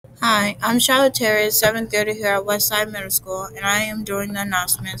Hi, I'm Charlotte Terry, 7th grader here at Westside Middle School, and I am doing the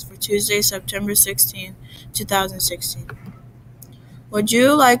announcements for Tuesday, September 16, 2016. Would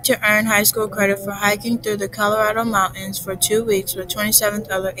you like to earn high school credit for hiking through the Colorado mountains for 2 weeks with 27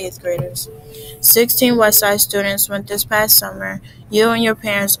 other 8th graders? 16 Westside students went this past summer. You and your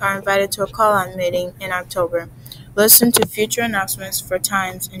parents are invited to a call-out meeting in October. Listen to future announcements for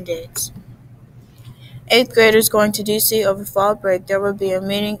times and dates. 8th graders going to D.C. over fall break. There will be a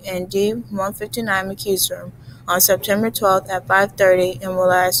meeting in D-159 McKee's room on September 12th at 5:30 and will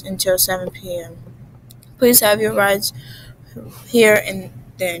last until 7 p.m. Please have your rides here and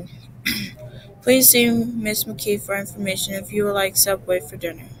then. Please see Ms. McKee for information if you would like Subway for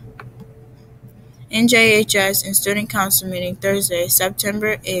dinner. NJHS and Student Council meeting Thursday,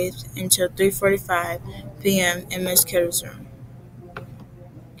 September 8th until 3:45 p.m. in Ms. Kitter's room.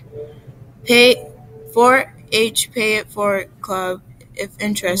 4-H Pay It Forward Club. If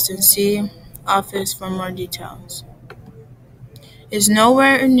interested, see office for more details. It's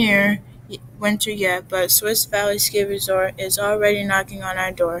nowhere near winter yet, but Swiss Valley Ski Resort is already knocking on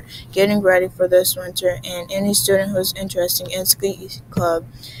our door, getting ready for this winter, and any student who's interested in ski club.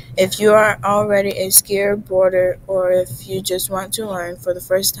 If you are already a skier, boarder, or if you just want to learn for the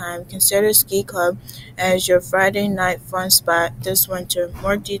first time, consider Ski Club as your Friday night fun spot this winter.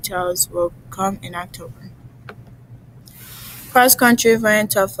 More details will come in October. Cross country ran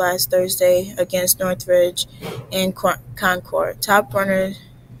tough last Thursday against Northridge in Concord. Top runners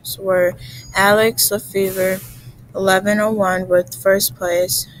were Alex Lefevre, 11:01 with first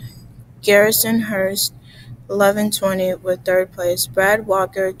place, Garrison Hurst, 11:20 with third place, Brad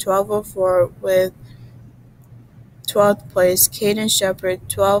Walker, 12:04 with 12th place, Caden Shepard,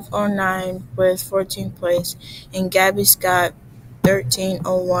 12:09 with 14th place, and Gabby Scott,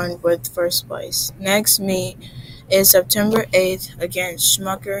 13:01 with first place. Next meet is September 8th against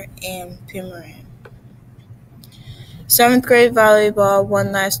Schmucker and Pimmerand. 7th grade volleyball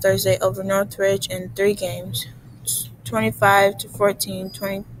won last Thursday over Northridge in 3 games, 25-14,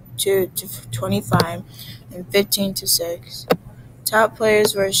 22-25, and 15-6. Top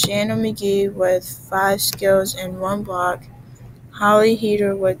players were Shannon McGee with 5 skills and 1 block, Holly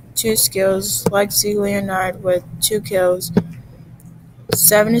Heater with 2 skills, Lexi Leonard with 2 kills,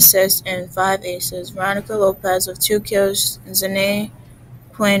 7 assists, and 5 aces, Veronica Lopez with 2 kills, Zanae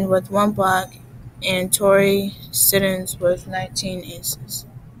Quinn with 1 block, and Tori Siddons with 19 aces.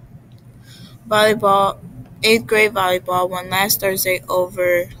 Volleyball, 8th grade volleyball won last Thursday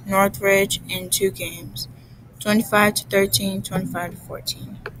over Northridge in 2 games, 25-13,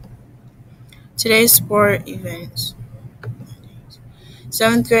 25-14. Today's sport events.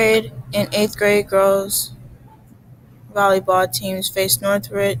 7th grade and 8th grade girls volleyball teams face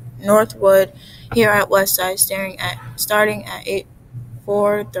Northwood here at Westside starting at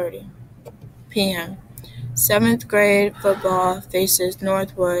 4:30 p.m. 7th grade football faces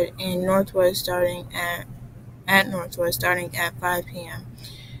Northwood and Northwood starting at Northwood starting at 5 p.m.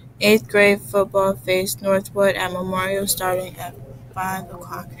 8th grade football faced Northwood at Memorial starting at 5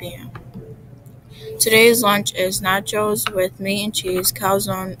 p.m. Today's lunch is nachos with meat and cheese,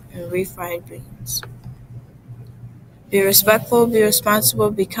 calzone, and refried beans. Be respectful, be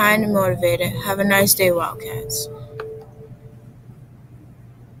responsible, be kind and motivated. Have a nice day, Wildcats.